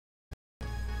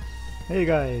Hey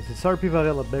guys, it's RP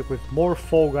back with more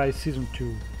Fall Guys Season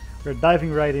 2. We're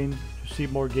diving right in to see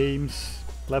more games,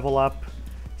 level up,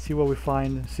 see what we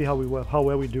find, see how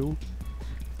well we do.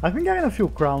 I've been getting a few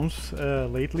crowns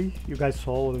lately, you guys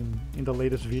saw in the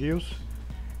latest videos.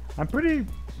 I'm doing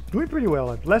pretty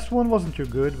well. Last one wasn't too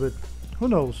good, but who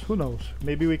knows,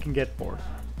 maybe we can get more.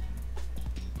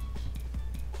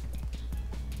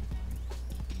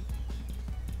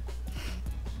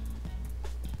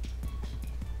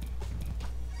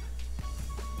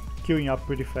 Queuing up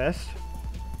pretty fast.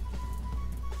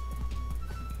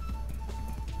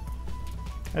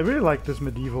 I really like this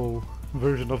medieval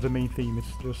version of the main theme.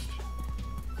 It's just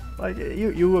like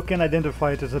you can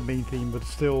identify it as a main theme, but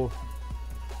still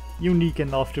unique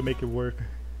enough to make it work.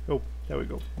 Oh, there we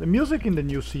go. The music in the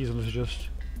new season is just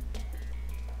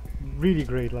really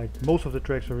great. Like most of the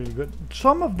tracks are really good.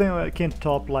 Some of them I can't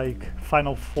top, like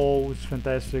Final Fall is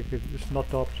fantastic. It's not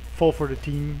topped. Fall for the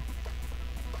Team.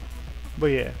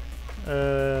 But yeah.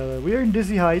 We are in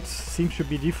Dizzy Heights, seems to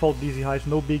be default Dizzy Heights,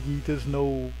 no big eaters,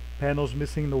 no panels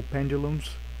missing, no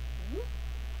pendulums.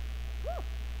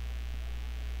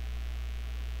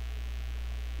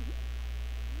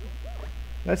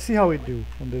 Let's see how we do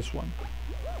on this one.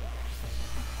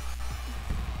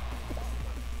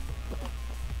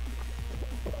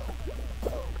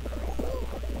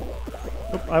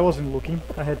 Oop, I wasn't looking,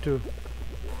 I had to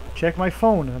check my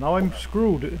phone and now I'm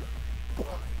screwed.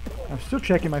 I'm still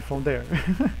checking my phone there.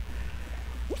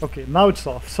 Okay, now it's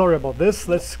off. Sorry about this.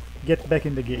 Let's get back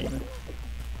in the game.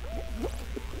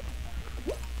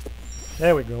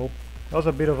 There we go. That was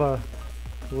a bit of a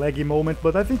laggy moment,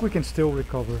 but I think we can still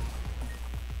recover.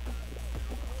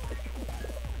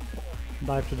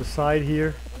 Dive to the side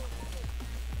here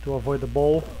to avoid the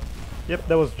ball. Yep,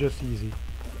 that was just easy.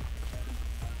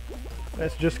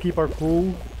 Let's just keep our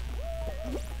cool.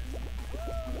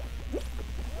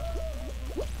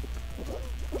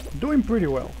 Doing pretty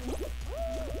well.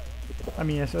 I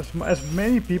mean, as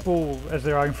many people as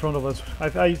there are in front of us,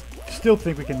 I still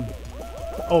think we can...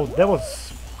 Oh, that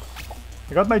was...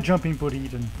 I got my jump input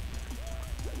eaten.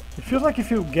 It feels like if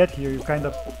you get here, you kind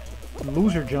of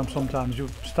lose your jump sometimes. You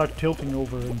start tilting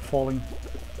over and falling.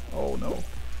 Oh no.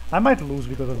 I might lose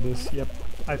because of this. Yep.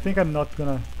 I think I'm not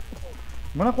gonna...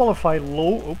 I'm gonna qualify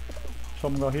low. Oh, so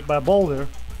I'm gonna hit by a ball there.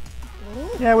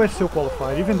 Yeah, we're still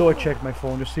qualified, even though I checked my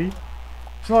phone, you see?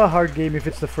 It's not a hard game if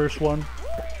it's the first one.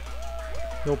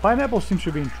 Yo, Pineapple seems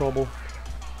to be in trouble.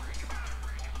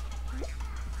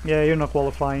 Yeah, you're not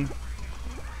qualifying.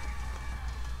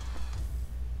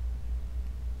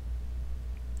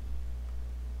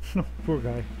 Poor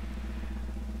guy.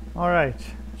 Alright,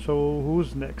 so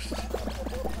who's next?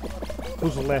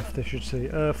 Who's left, I should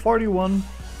say. 41,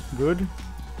 good.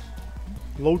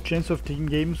 Low chance of team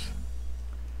games,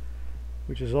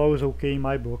 which is always okay in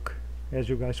my book, as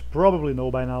you guys probably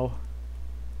know by now.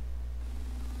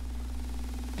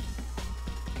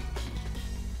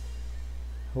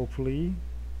 Hopefully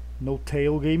no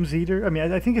tail games either. I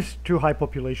mean, I think it's too high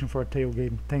population for a tail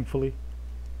game, thankfully.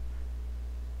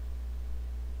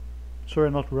 So we're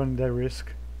not running that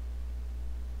risk.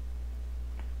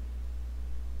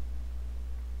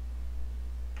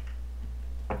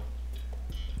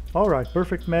 Alright,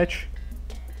 perfect match.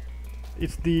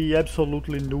 It's the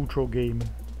absolutely neutral game.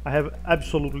 I have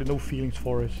absolutely no feelings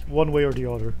for it, one way or the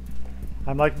other.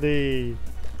 I'm like the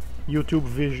YouTube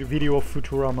video of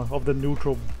Futurama, of the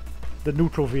neutral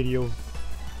video.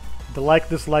 The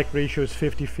like-dislike ratio is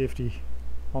 50-50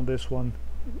 on this one.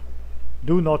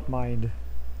 Do not mind.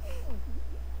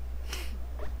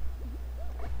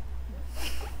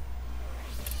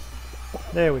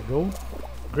 There we go.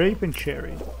 Grape and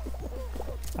cherry.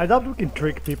 I doubt we can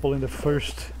trick people in the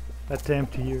first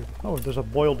attempt here. Oh, there's a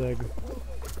boiled egg.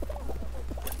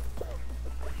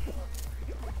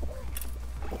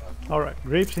 Alright,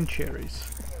 grapes and cherries.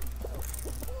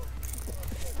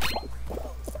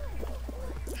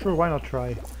 Sure, why not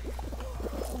try?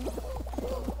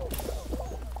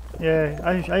 Yeah,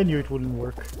 I knew it wouldn't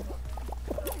work.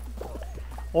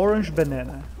 Orange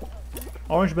banana.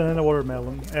 Orange banana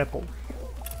watermelon apple.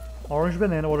 Orange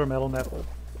banana watermelon apple.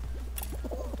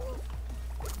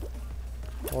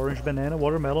 Orange banana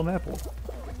watermelon apple.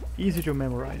 Easy to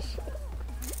memorize.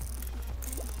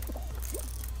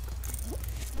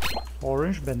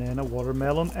 Orange, banana,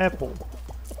 watermelon, apple.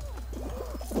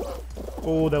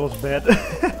 Oh, that was bad.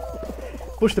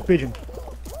 Push the pigeon.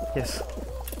 Yes.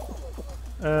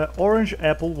 Orange,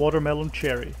 apple, watermelon,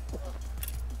 cherry.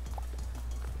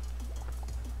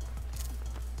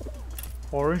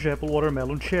 Orange, apple,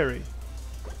 watermelon, cherry.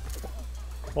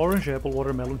 Orange, apple,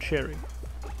 watermelon, cherry.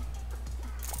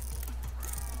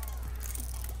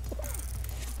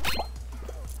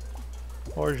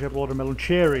 Orange, apple, watermelon,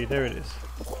 cherry. There it is.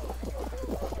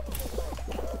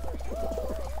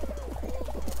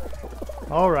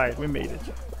 Alright, we made it.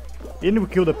 And we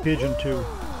killed a pigeon too.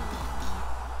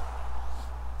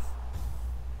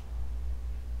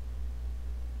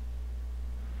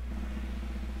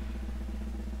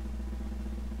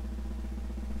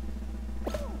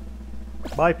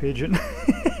 Bye, pigeon.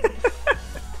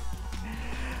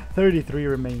 33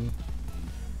 remaining.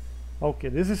 Okay,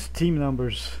 this is team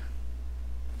numbers.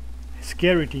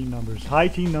 Scary team numbers. High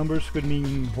team numbers could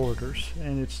mean hoarders,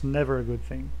 and it's never a good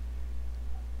thing.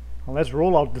 Unless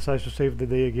Rollout decides to save the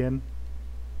day again.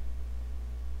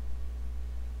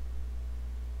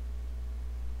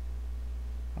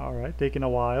 Alright, taking a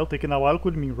while. Taking a while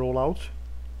could mean Rollout.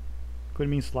 Could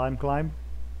mean Slime Climb.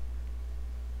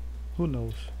 Who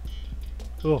knows?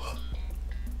 Ugh.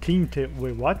 Team tail.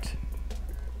 Wait, what?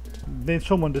 Then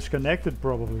someone disconnected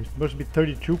probably. Must be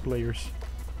 32 players.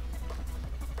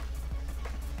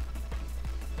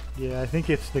 Yeah, I think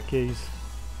it's the case.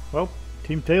 Well,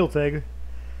 Team Tail Tag.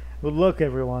 Good luck,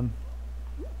 everyone.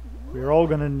 We're all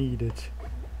gonna need it.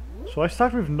 So I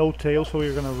start with no tail, so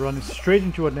we're gonna run straight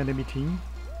into an enemy team.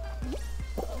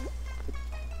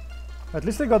 At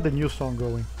least I got the new song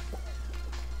going.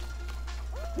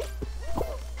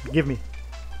 Give me.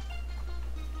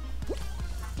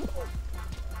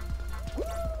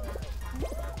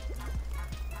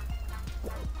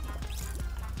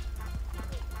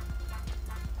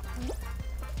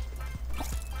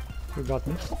 You got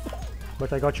me.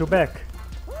 But I got you back.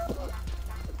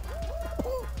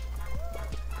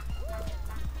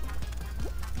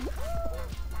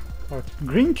 Our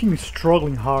green team is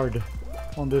struggling hard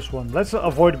on this one. Let's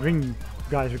avoid green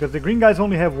guys, because the green guys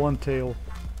only have one tail.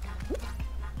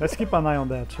 Let's keep an eye on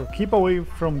that, so keep away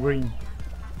from green.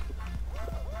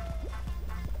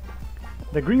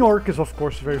 The green orc is of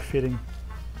course very fitting.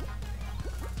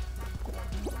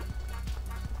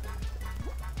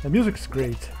 The music's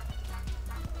great.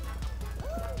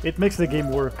 It makes the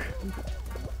game work.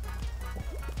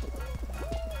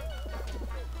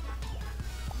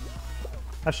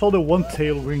 I saw the one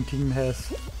tail green team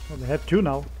has. Well, they have two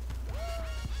now.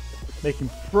 Making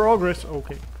progress.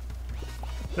 Okay.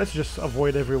 Let's just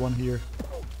avoid everyone here.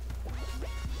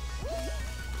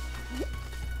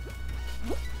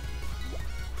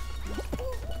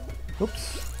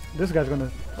 Oops. This guy's gonna...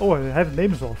 Oh, I have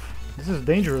names off. This is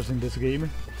dangerous in this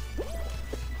game.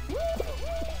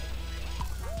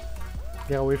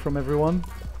 Get away from everyone.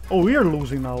 Oh, we are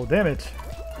losing now. Damn it.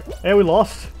 Yeah, we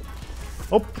lost.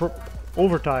 Oh,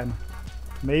 overtime.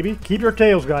 Maybe. Keep your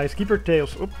tails, guys. Keep your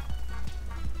tails. Oop.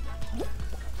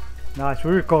 Nice.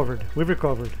 We recovered. We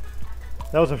recovered.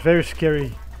 That was a very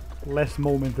scary last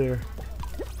moment there.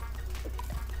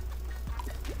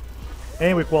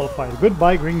 And we qualified.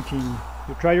 Goodbye, green team.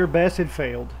 You tried your best, it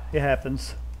failed. It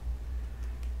happens.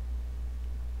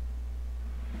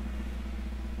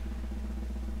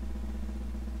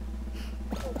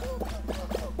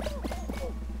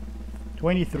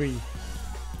 $23.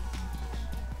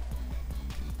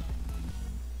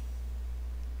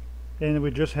 And we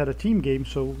just had a team game,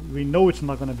 so we know it's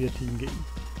not gonna be a team game.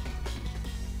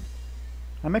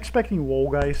 I'm expecting wall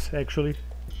guys, actually.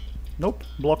 Nope,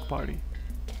 block party.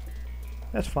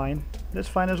 That's fine. That's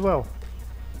fine as well.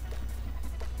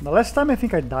 The last time I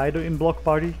think I died in block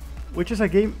party, which is a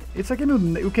game, it's a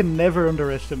game you can never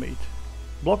underestimate.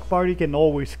 Block party can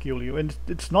always kill you, and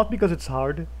it's not because it's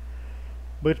hard,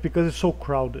 but it's because it's so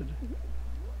crowded.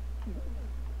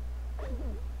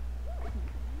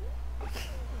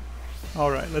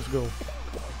 Alright, let's go.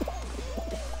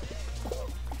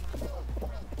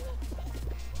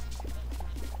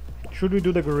 Should we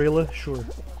do the gorilla? Sure.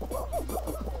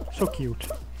 So cute.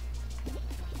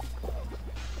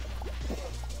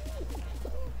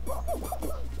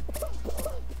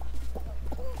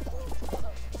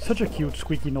 Such a cute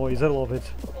squeaky noise, I love it.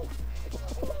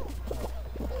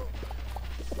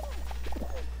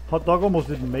 Hot dog almost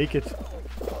didn't make it.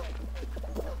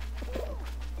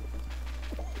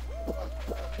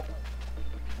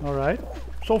 Alright,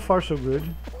 so far so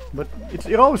good, but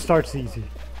it always starts easy.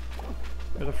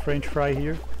 There's a French fry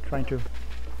here, trying to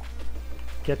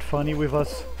get funny with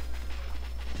us,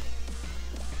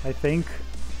 I think.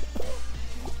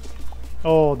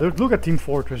 Oh, look at Team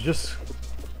Fortress,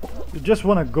 you just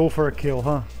want to go for a kill,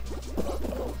 huh?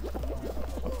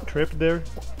 Tripped there.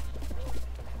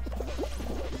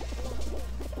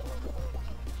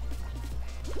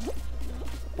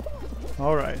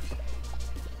 Alright.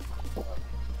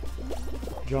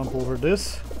 Jump over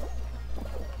this.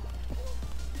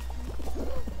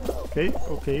 Okay,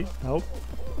 okay, no.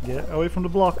 Get away from the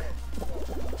block.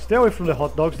 Stay away from the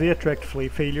hot dogs, they attract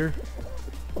failure.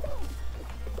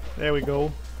 There we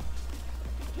go.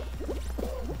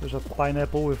 There's a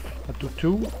pineapple with a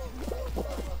tutu.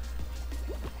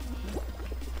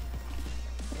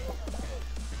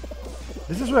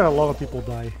 This is where a lot of people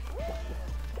die.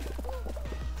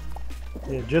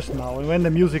 Yeah, just now, and when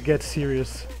the music gets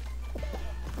serious.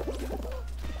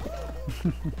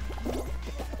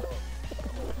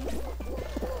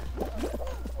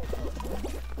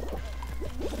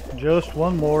 Just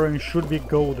one more and it should be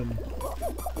golden.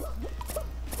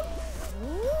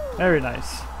 Very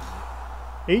nice.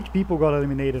 8 people got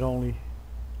eliminated only.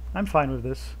 I'm fine with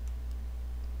this.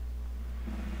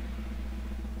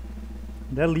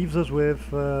 That leaves us with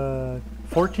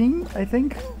 14, I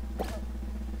think?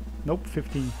 Nope,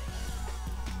 15.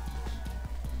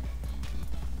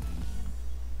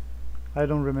 I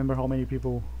don't remember how many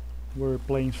people were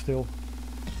playing still.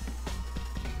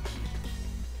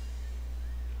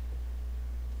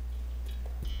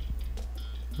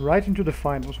 Right into the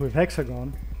finals with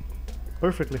Hexagon.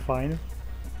 Perfectly fine.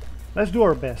 Let's do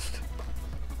our best.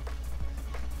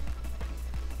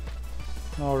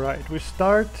 Alright, we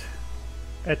start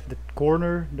at the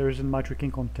corner. There isn't much we can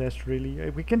contest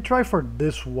really. We can try for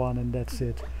this one and that's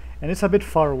it. And it's a bit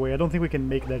far away. I don't think we can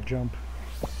make that jump.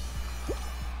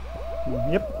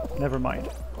 Yep, never mind.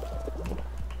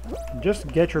 Just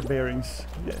get your bearings.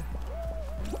 Yeah.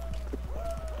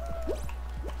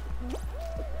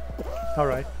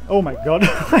 Alright. Oh my god,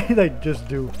 what did I just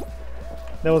do?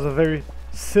 That was a very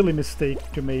silly mistake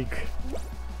to make.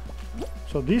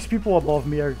 So these people above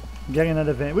me are getting an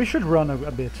advantage. We should run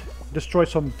a bit. Destroy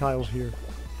some tiles here.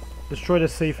 Destroy the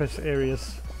safest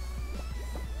areas.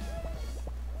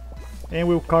 And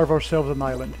we'll carve ourselves an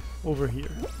island over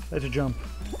here. Let's jump.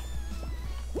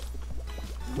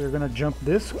 We're gonna jump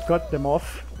this, cut them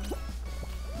off.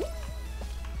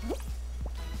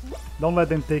 Don't let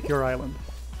them take your island.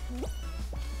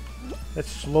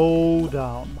 Let's slow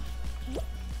down.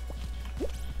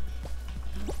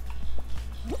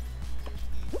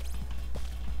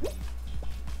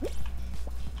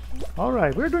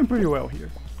 Alright, we're doing pretty well here.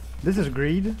 This is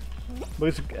greed, but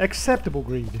it's acceptable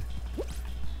greed.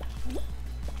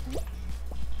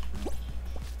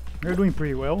 We're doing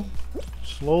pretty well.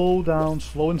 Slow down,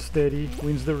 slow and steady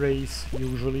wins the race,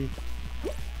 usually.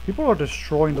 People are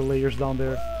destroying the layers down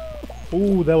there.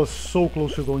 Ooh, that was so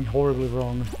close to going horribly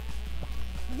wrong.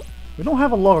 We don't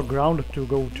have a lot of ground to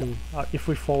go to if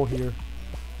we fall here.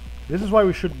 This is why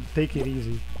we should take it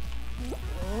easy.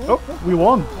 Oh, we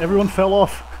won! Everyone fell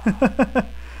off.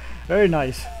 Very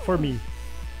nice, for me.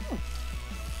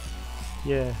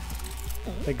 Yeah.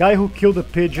 The guy who killed the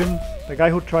pigeon, the guy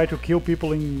who tried to kill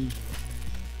people in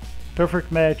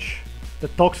perfect match, the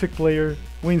toxic player,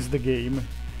 wins the game.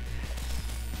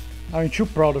 Aren't you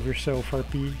proud of yourself,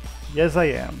 RP? Yes, I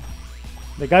am.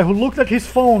 The guy who looked at his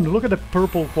phone, look at the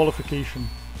purple qualification.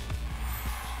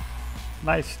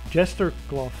 Nice, Jester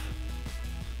cloth.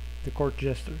 The court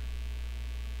jester.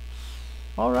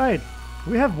 Alright,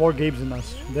 we have more games in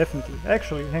us, definitely.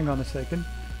 Actually, hang on a second.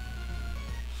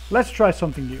 Let's try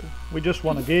something new. We just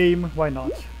won a game, why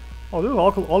not? Oh,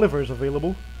 look, Oliver is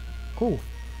available. Cool.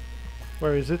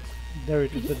 Where is it? There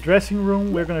it is. The dressing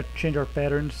room. We're gonna change our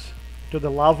patterns to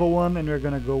the lava one and we're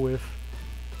gonna go with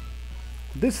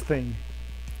this thing.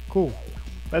 Cool.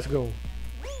 Let's go.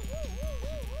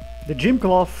 The gym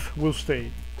cloth will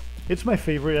stay. It's my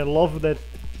favorite. I love that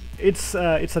it's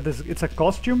a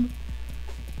costume,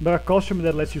 but a costume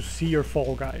that lets you see your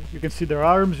fall guy. You can see their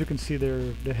arms, you can see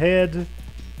the head,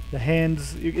 the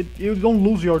hands. You don't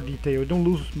lose your detail. You don't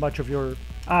lose much of your...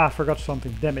 Ah, I forgot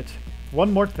something. Damn it.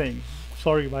 One more thing.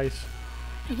 Sorry, guys.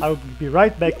 I'll be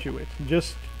right back to it.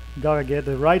 Just gotta get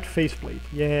the right faceplate.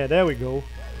 Yeah, there we go.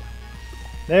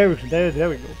 There we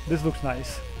go. This looks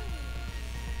nice.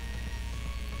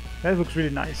 That looks really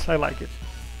nice. I like it.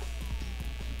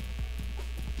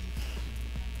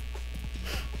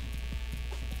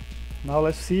 Now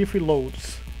let's see if it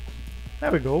loads.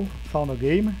 There we go. Found a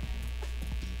game.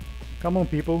 Come on,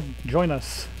 people. Join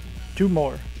us. 2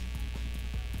 more.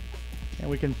 And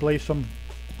we can play some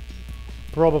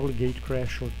probably Gate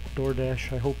Crash or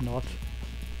DoorDash. I hope not.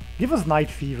 Give us Night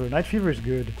Fever. Night Fever is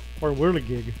good. Or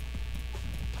Whirligig.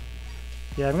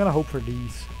 Yeah, I'm gonna hope for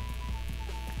these.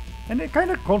 And it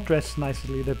kind of contrasts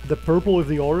nicely. The purple with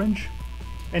the orange.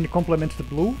 And it complements the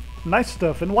blue. Nice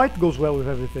stuff. And white goes well with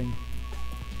everything.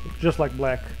 Just like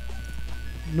black.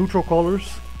 Neutral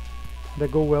colors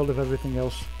that go well with everything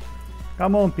else.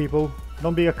 Come on, people.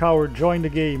 Don't be a coward. Join the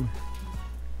game.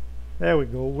 There we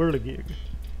go. Whirligig.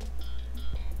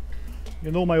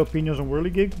 You know my opinions on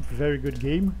Whirligig. Very good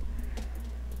game.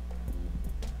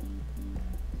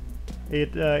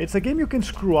 It's a game you can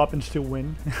screw up and still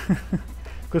win.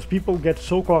 Because people get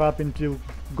so caught up into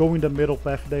going the middle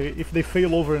path, if they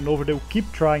fail over and over, they'll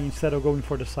keep trying instead of going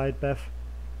for the side path.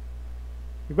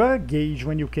 You gotta gauge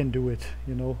when you can do it,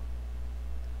 you know.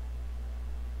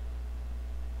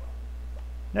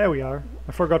 There we are.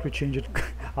 I forgot we changed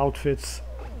outfits.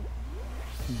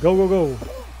 Go, go, go.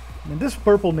 And this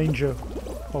purple ninja.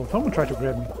 Oh, someone tried to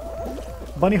grab me.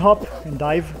 Bunny hop and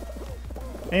dive.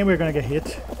 And we're gonna get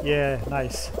hit. Yeah,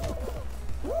 nice.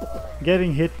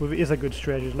 Getting hit is a good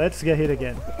strategy. Let's get hit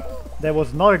again. That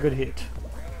was not a good hit.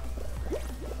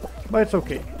 But it's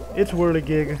okay. It's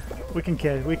whirligig.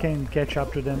 We can catch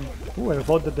up to them. Ooh, I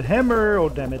avoided the hammer. Oh,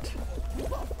 damn it.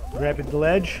 Grab it the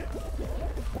ledge.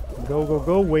 Go, go,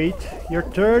 go. Wait. Your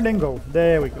turn and go.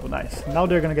 There we go. Nice. Now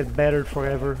they're gonna get battered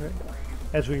forever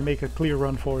as we make a clear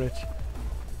run for it.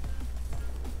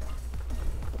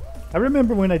 I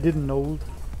remember when I didn't know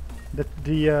that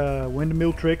the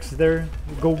windmill tricks there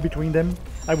go between them.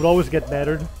 I would always get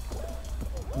battered.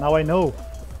 Now I know.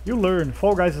 You learn.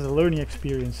 Fall Guys is a learning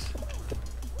experience.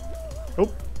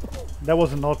 Oh, that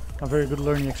was not a very good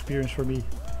learning experience for me.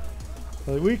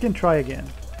 But we can try again.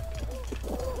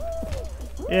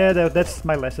 Yeah, that's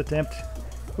my last attempt.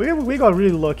 We got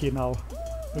really lucky now.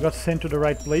 We got sent to the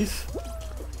right place.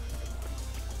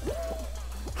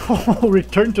 Oh,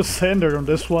 return to sender on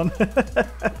this one.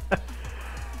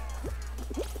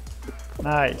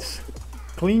 Nice.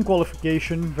 Clean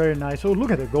qualification, very nice. Oh,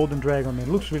 look at the golden dragon,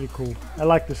 man. Looks really cool. I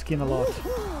like the skin a lot.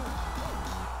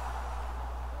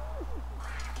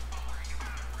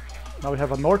 Now we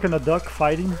have an orc and a duck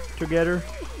fighting together.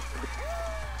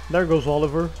 There goes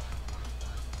Oliver.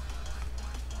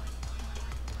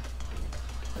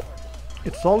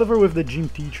 It's Oliver with the gym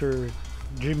teacher,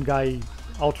 gym guy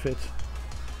outfit.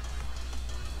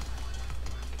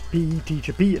 PE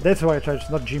teacher. That's why I tried. It's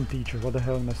not gym teacher. What the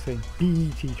hell am I saying? PE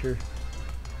teacher.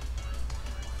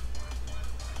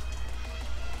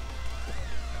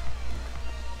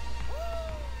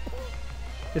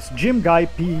 It's gym guy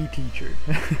PE teacher.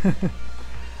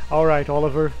 Alright,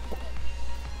 Oliver.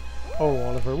 Oh,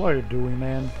 Oliver, what are you doing,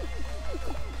 man?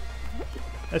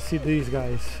 Let's see these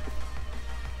guys.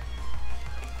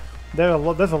 There's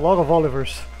a lot of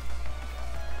Olivers.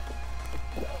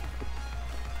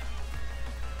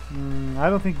 I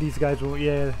don't think these guys will.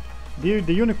 Yeah,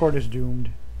 the unicorn is doomed.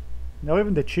 Now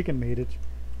even the chicken made it.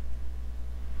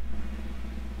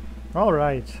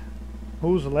 Alright,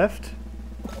 who's left?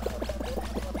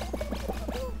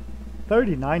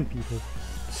 39 people.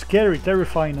 Scary,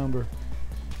 terrifying number.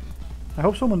 I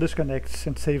hope someone disconnects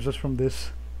and saves us from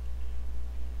this.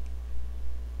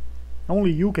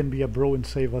 Only you can be a bro and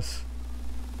save us.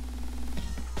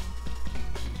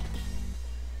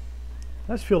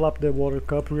 Let's fill up the water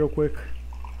cup real quick.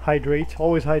 Hydrate,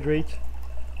 always hydrate.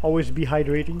 Always be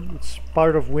hydrating. It's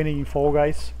part of winning in Fall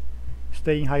Guys.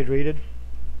 Staying hydrated.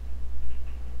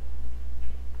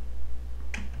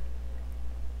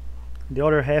 The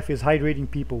other half is hydrating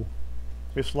people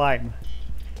with slime.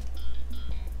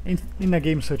 In a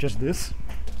game such as this.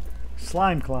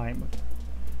 Slime climb.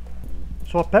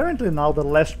 So apparently now the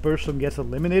last person gets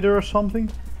eliminated or something.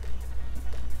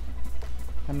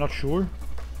 I'm not sure.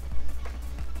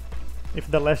 If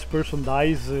the last person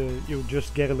dies, you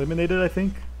just get eliminated, I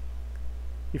think.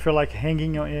 If you're like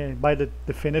hanging by the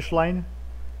finish line.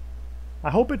 I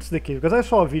hope it's the case, because I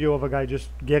saw a video of a guy just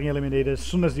getting eliminated as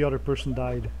soon as the other person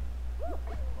died.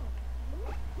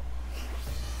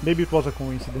 Maybe it was a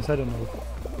coincidence, I don't know.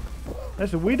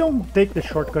 We don't take the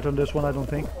shortcut on this one, I don't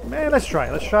think. Let's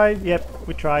try. Yep,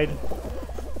 we tried.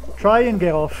 Try and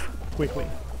get off quickly.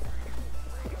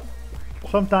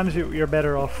 Sometimes you're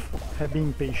better off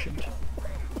being patient.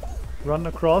 Run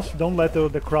across, don't let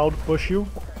the crowd push you.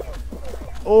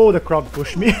 Oh, the crowd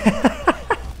pushed me.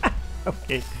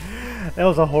 Okay, that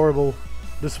was a horrible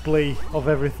display of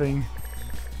everything.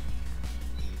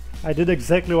 I did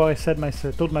exactly what I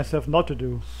told myself not to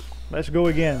do. Let's go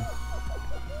again.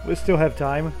 We still have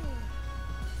time.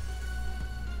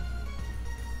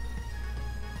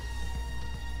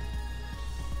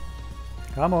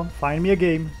 Come on, find me a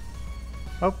game.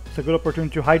 Oh, it's a good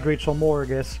opportunity to hydrate some more, I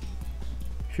guess.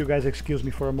 If you guys excuse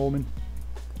me for a moment.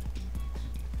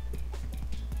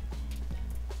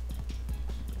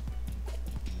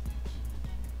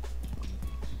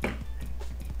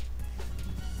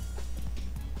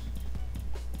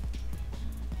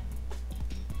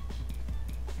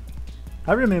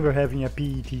 I remember having a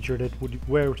PE teacher that would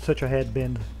wear such a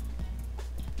headband.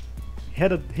 He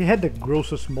had the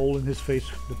grossest mole in his face,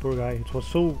 the poor guy. It was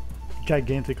so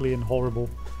gigantically and horrible.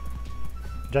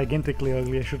 Gigantically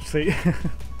ugly, I should say.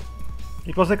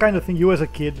 It was the kind of thing you as a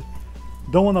kid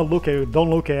don't want to look at it, don't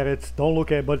look at it, don't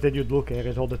look at it, but then you'd look at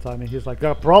it all the time, and he's like,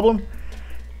 got a problem?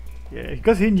 Yeah,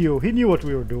 because he knew what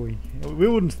we were doing. We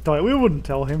wouldn't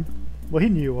tell him, but he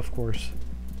knew, of course.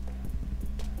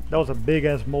 That was a big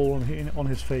ass mole on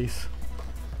his face.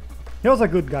 He was a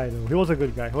good guy though. He was a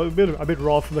good guy. Well, a bit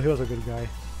rough, but he was a good guy.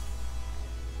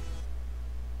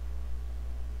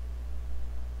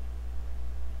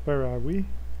 Where are we?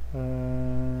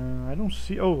 I don't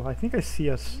see. Oh, I think I see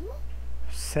a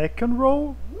second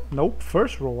row. Nope,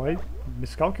 first row. I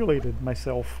miscalculated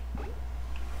myself.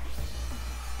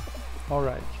 All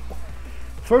right.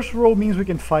 First row means we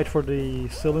can fight for the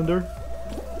cylinder,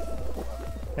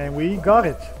 and we got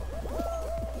it.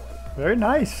 Very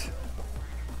nice.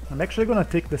 I'm actually gonna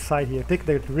take the side here, take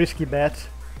the risky bet,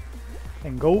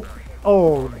 and go.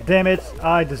 Oh, damn it!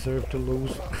 I deserve to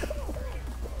lose.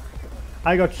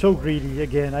 I got so greedy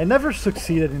again. I never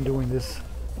succeeded in doing this.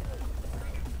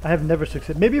 I have never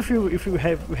succeeded. Maybe if you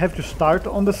have to start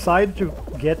on the side to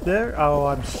get there. Oh,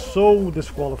 I'm so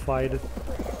disqualified.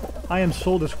 I am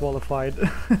so disqualified.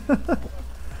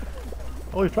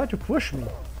 Oh, you tried to push me.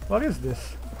 What is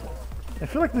this? I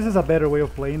feel like this is a better way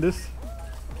of playing this.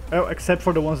 Oh, except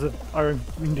for the ones that are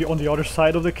on the other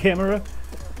side of the camera.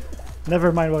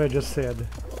 Never mind what I just said.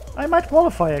 I might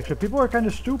qualify actually. People are kind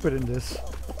of stupid in this.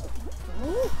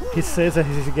 He says that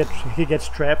he gets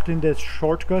trapped in that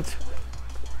shortcut.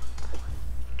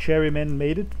 Cherryman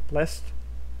made it last.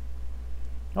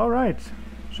 Alright,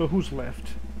 so who's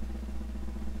left?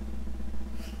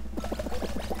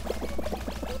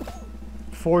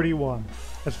 $41.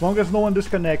 As long as no one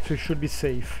disconnects, we should be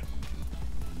safe.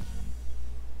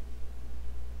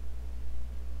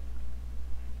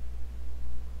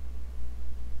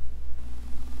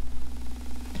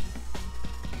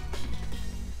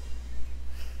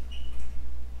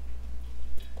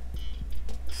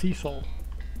 Seesaw.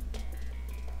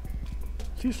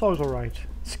 Seesaw is alright.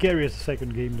 Scary as the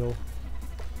second game though.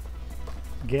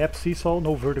 Gap seesaw,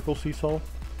 no vertical seesaw.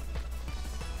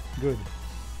 Good.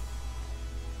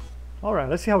 Alright,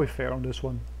 let's see how we fare on this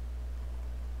one.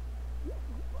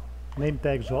 Name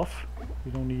tags off. We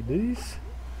don't need these.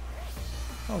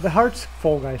 Oh, the Hearts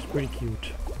Fall Guy is pretty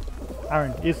cute.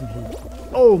 Isn't he?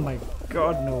 Oh my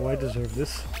god, no, I deserve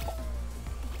this.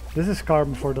 This is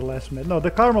karma for the last minute. No,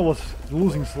 the karma was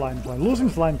losing Slime Climb. Losing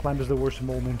Slime Climb is the worst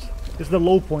moment. It's the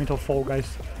low point of Fall Guys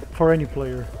for any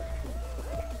player.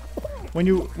 When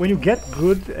you get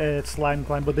good at Slime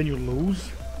Climb but then you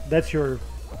lose, that's your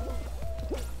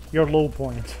low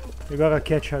point. You gotta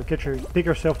pick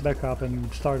yourself back up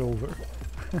and start over.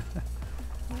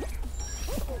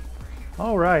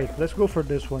 Alright, let's go for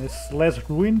this one. It's less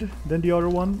ruined than the other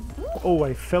one. Oh,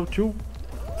 I fell too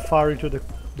far into the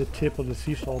tip of the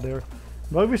seesaw there.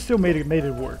 But we still made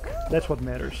it work. That's what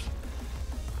matters.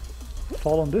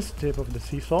 Fall on this tip of the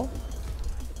seesaw.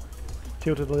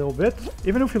 Tilt it a little bit.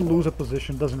 Even if you lose a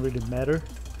position, doesn't really matter.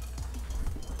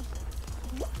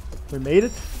 We made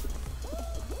it.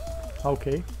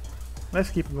 Okay. Let's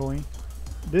keep going.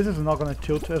 This is not gonna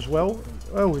tilt as well.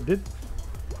 Oh, we did.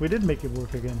 We did make it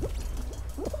work again.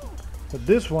 But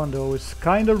this one though is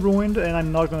kinda ruined, and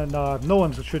I'm not gonna. No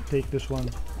one should take this one.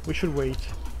 We should wait.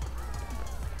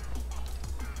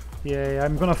 Yeah,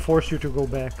 I'm gonna force you to go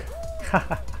back.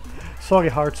 Sorry,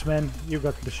 Heartsman, you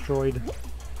got destroyed.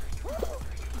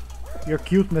 Your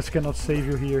cuteness cannot save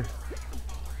you here.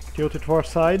 Tilt it to our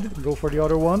side, go for the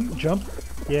other one, jump.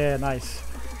 Yeah, nice.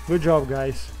 Good job,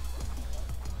 guys.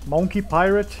 Monkey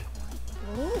Pirate.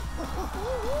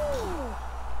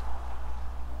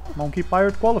 Monkey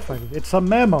Pirate qualified. It's a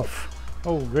mammoth.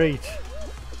 Oh, great.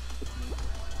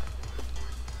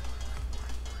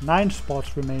 9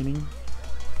 spots remaining.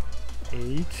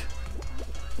 8.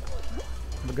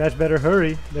 The guys better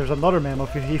hurry. There's another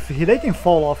mammoth. If they can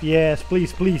fall off, yes,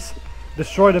 please, please.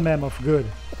 Destroy the mammoth. Good.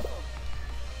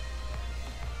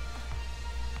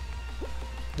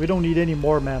 We don't need any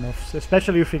more mammoths,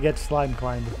 especially if we get slime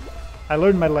climbed. I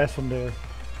learned my lesson there.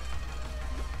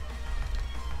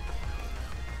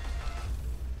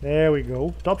 There we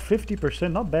go. Top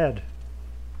 50%, not bad.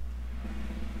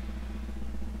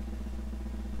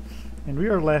 And we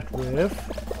are left with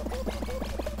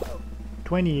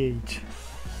 28.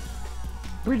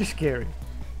 Pretty scary.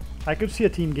 I could see a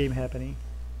team game happening.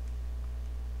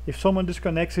 If someone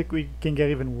disconnects it, we can get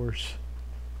even worse.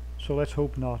 So let's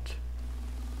hope not.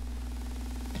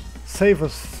 Save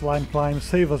us, Slime Climb.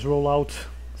 Save us, Rollout.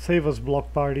 Save us,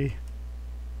 Block Party.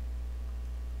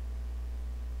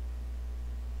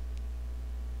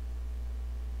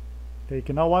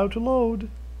 Taking a while to load.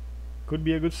 Could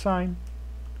be a good sign.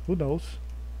 Who knows?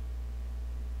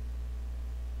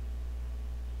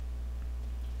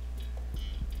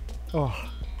 Oh,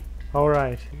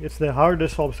 alright. It's the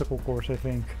hardest obstacle course, I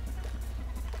think.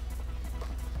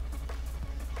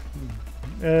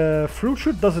 Fruit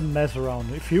shoot doesn't mess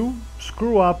around. If you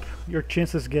screw up, your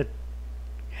chances get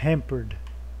hampered.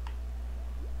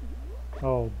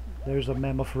 Oh, there's a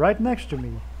mammoth right next to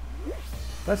me.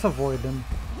 Let's avoid them.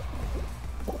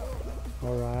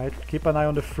 Alright, keep an eye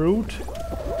on the fruit.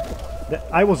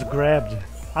 I was grabbed.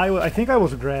 I think I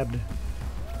was grabbed.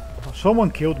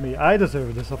 Someone killed me. I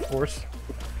deserve this, of course.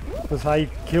 Because I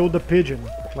killed the pigeon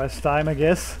last time, I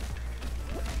guess.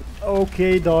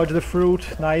 Okay, dodge the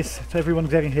fruit. Nice. Everyone's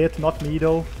getting hit, not me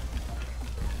though.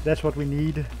 That's what we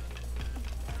need.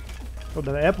 Oh,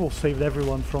 the apple saved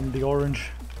everyone from the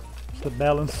orange. It's the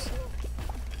balance.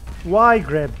 Why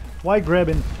grab? Why grab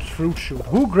in fruit shoot?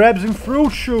 Who grabs in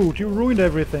fruit shoot? You ruined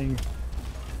everything.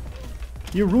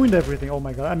 You ruined everything. Oh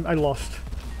my god, I lost.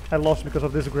 I lost because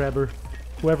of this grabber.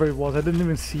 Whoever it was, I didn't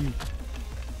even see.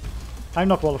 I'm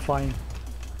not qualifying.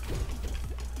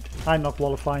 I'm not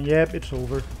qualifying. Yep, it's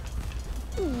over.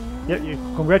 Yeah,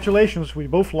 congratulations, we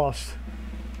both lost.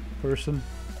 Person.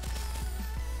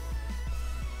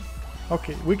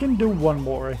 Okay, we can do one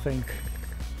more, I think.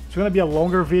 It's gonna be a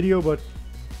longer video, but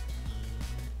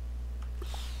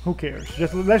who cares?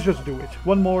 Let's just do it.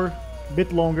 One more,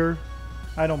 bit longer.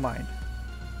 I don't mind.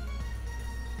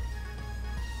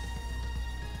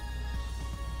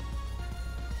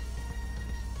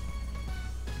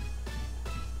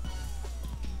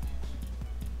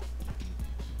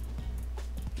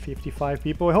 $55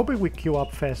 people. I hope we queue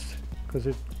up fast,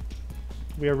 because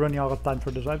we are running out of time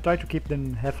for this. I try to keep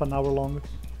them half an hour long.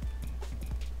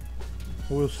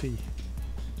 We'll see.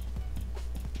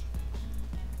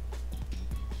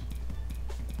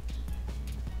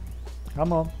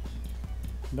 Come on.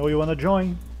 You know you wanna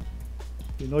join.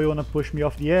 You know you wanna push me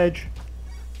off the edge.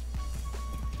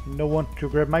 You don't want to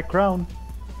grab my crown.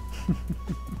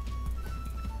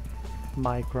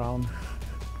 My crown.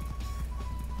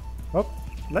 Oh.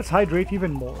 Let's hydrate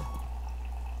even more.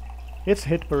 It's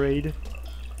hit parade.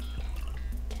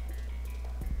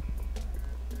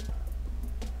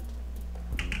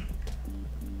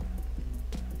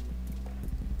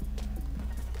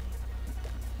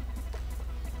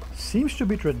 Seems to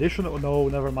be traditional. No,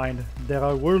 never mind. There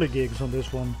are whirligigs on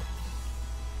this one.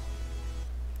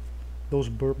 Those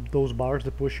bars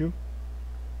that push you.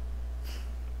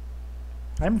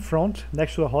 I'm front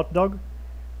next to a hot dog.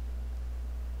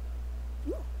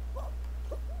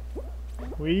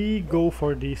 We go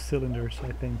for these cylinders,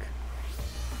 I think.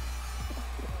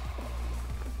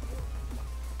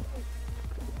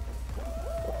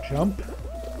 Jump.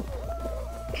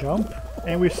 Jump.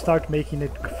 And we start making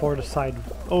it for the side.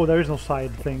 Oh, there is no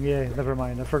side thing. Yeah, never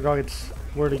mind. I forgot it's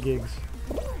whirligigs.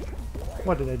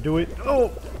 What did I do it? Oh!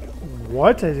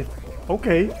 What?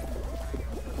 Okay.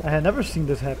 I had never seen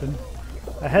this happen.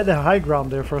 I had the high ground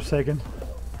there for a second.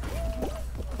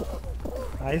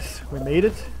 Nice. We made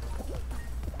it.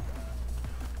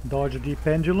 Dodge the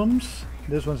pendulums.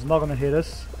 This one's not gonna hit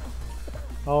us.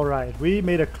 Alright, we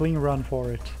made a clean run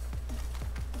for it.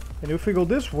 And if we go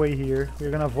this way here,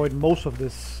 we're gonna avoid most of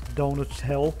this donuts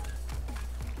hell.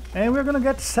 And we're gonna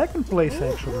get second place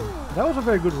actually. That was a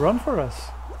very good run for us.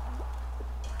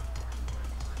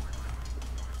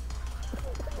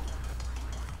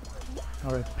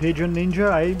 Alright, Pigeon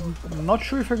Ninja, I'm not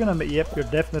sure if you're gonna make. Yep, you're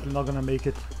definitely not gonna make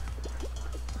it.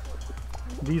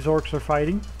 These orcs are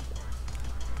fighting.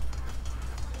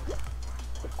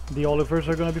 The Olivers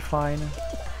are gonna be fine.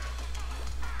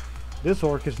 This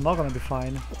orc is not gonna be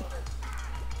fine.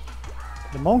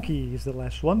 The monkey is the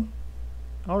last one.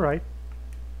 Alright.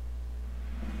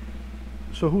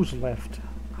 So who's left?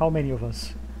 How many of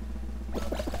us?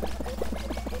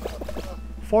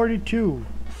 42.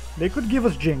 They could give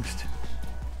us Jinxed.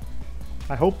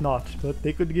 I hope not, but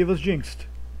they could give us Jinxed.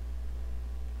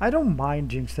 I don't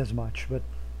mind Jinxed as much, but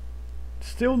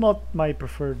still not my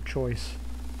preferred choice.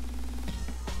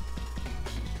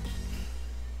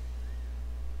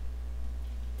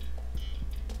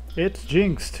 It's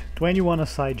Jinxed. 21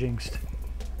 aside Jinxed.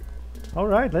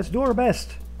 Alright, let's do our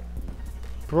best.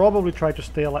 Probably try to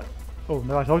stay alive. Oh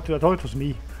no, I thought it was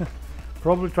me.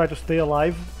 Probably try to stay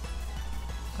alive.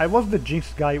 I was the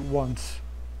Jinxed guy once.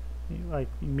 Like,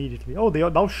 immediately. Oh, they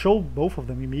now show both of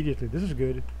them immediately. This is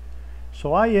good.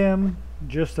 So I am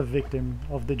just a victim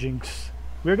of the Jinx.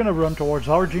 We're gonna run towards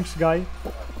our Jinx guy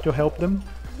to help them.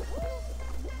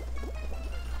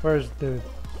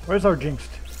 Where's our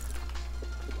Jinxed?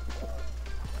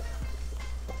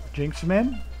 Jinx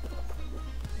men?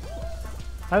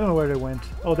 I don't know where they went.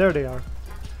 Oh, there they are.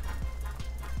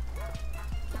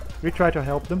 We try to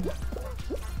help them.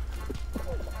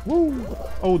 Woo!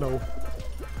 Oh no.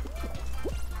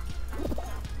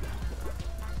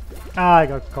 Ah, I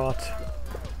got caught.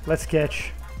 Let's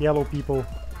catch yellow people.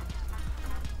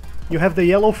 You have the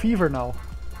yellow fever now.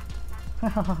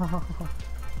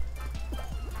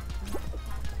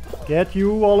 Get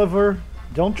you, Oliver.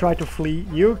 Don't try to flee.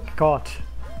 You're caught.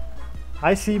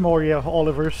 I see more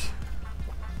Olivers.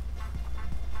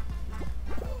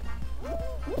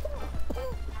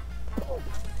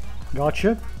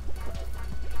 Gotcha.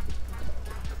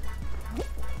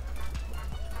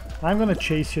 I'm gonna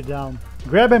chase you down.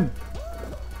 Grab him!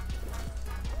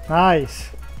 Nice.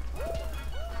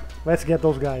 Let's get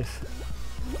those guys.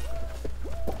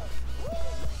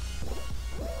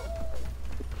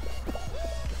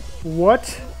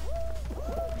 What?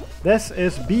 This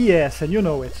is BS and you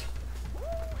know it.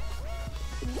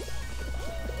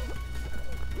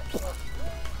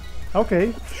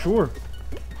 Okay, sure.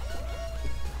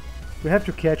 We have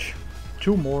to catch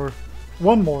two more.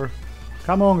 One more.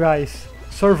 Come on, guys.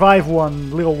 Survive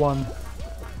one, little one.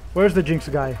 Where's the Jinx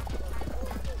guy?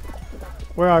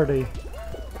 Where are they?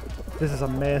 This is a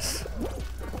mess.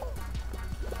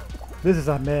 This is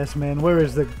a mess, man. Where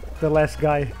is the last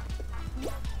guy?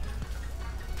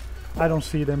 I don't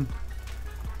see them.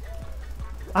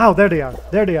 Oh, there they are.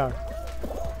 There they are.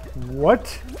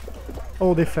 What?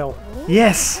 Oh, they fell.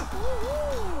 Yes!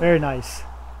 Very nice.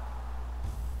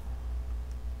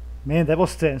 Man, that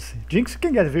was tense. Jinx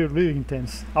can get really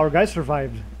intense. Our guy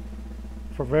survived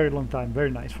for a very long time.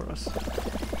 Very nice for us.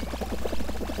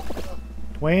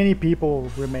 20 people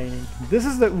remaining. This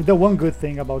is the one good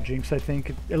thing about Jinx, I think.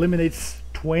 It eliminates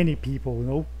 20 people, you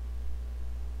know?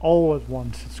 All at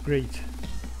once. It's great.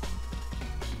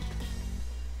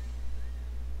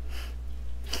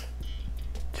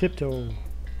 Tiptoe.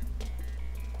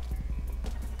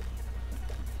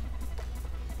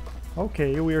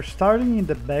 Okay, we are starting in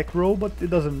the back row, but it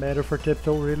doesn't matter for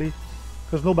Tiptoe really,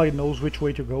 because nobody knows which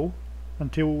way to go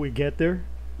until we get there.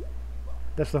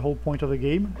 That's the whole point of the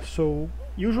game. So,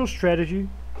 usual strategy: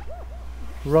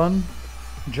 run,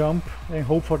 jump, and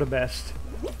hope for the best.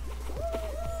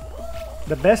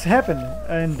 The best happened,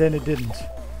 and then it didn't.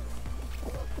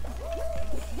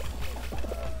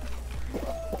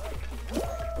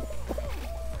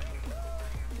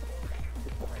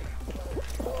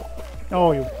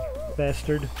 Oh, you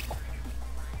bastard.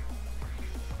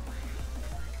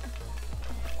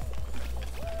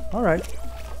 Alright.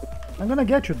 I'm gonna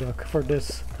get you, Duck, for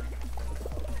this.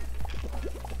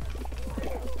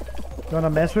 You wanna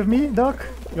mess with me, Duck?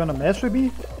 You wanna mess with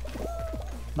me?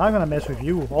 Now I'm gonna mess with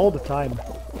you all the time.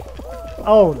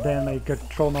 Oh, then I got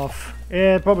thrown off.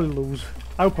 Yeah, probably lose.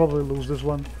 I'll probably lose this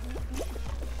one.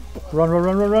 Run, run,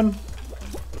 run, run, run.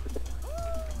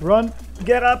 Run.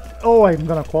 Get up! Oh, I'm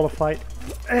gonna qualify.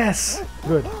 Yes!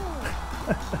 Good.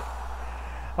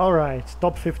 Alright,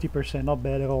 top 50%, not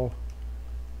bad at all.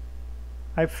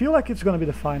 I feel like it's gonna be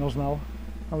the finals now.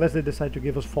 Unless they decide to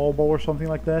give us fall ball or something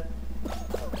like that.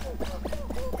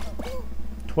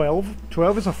 12?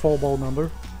 12 is a fall ball number.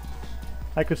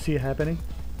 I could see it happening.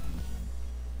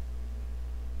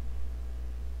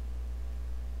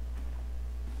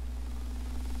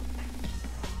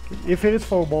 If it is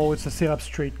fall ball, it's a sit-up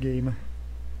straight game.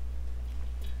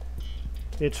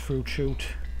 It's fruit shoot.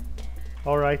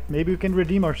 Alright, maybe we can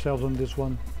redeem ourselves on this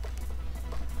one.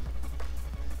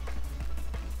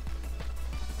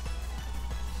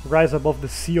 Rise above the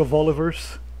sea of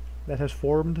Olivers that has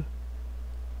formed.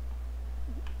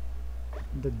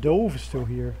 The dove is still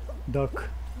here. Duck,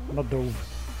 not dove.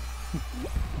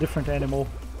 Different animal.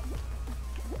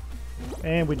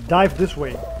 And we dive this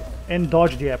way and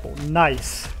dodge the apple.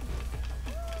 Nice.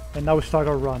 And now we start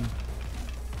our run.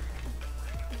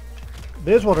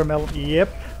 This watermelon,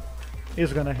 yep,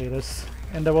 is gonna hit us.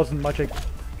 And there wasn't much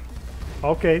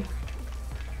Okay.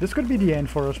 This could be the end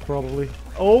for us, probably.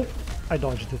 Oh, I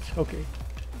dodged it. Okay.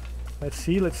 Let's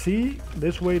see, let's see.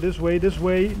 This way, this way, this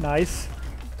way. Nice.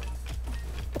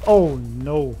 Oh,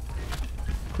 no.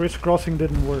 Crisscrossing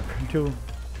didn't work until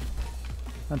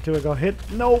I got hit.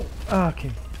 No!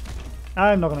 Okay.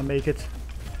 I'm not gonna make it.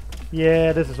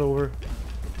 Yeah, this is over.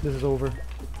 This is over.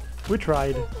 We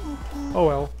tried. Oh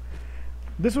well.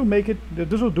 This will make it.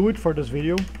 This will do it for this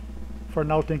video. For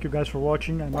now, thank you guys for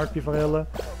watching. I'm Mark Pivarella.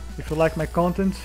 If you like my content,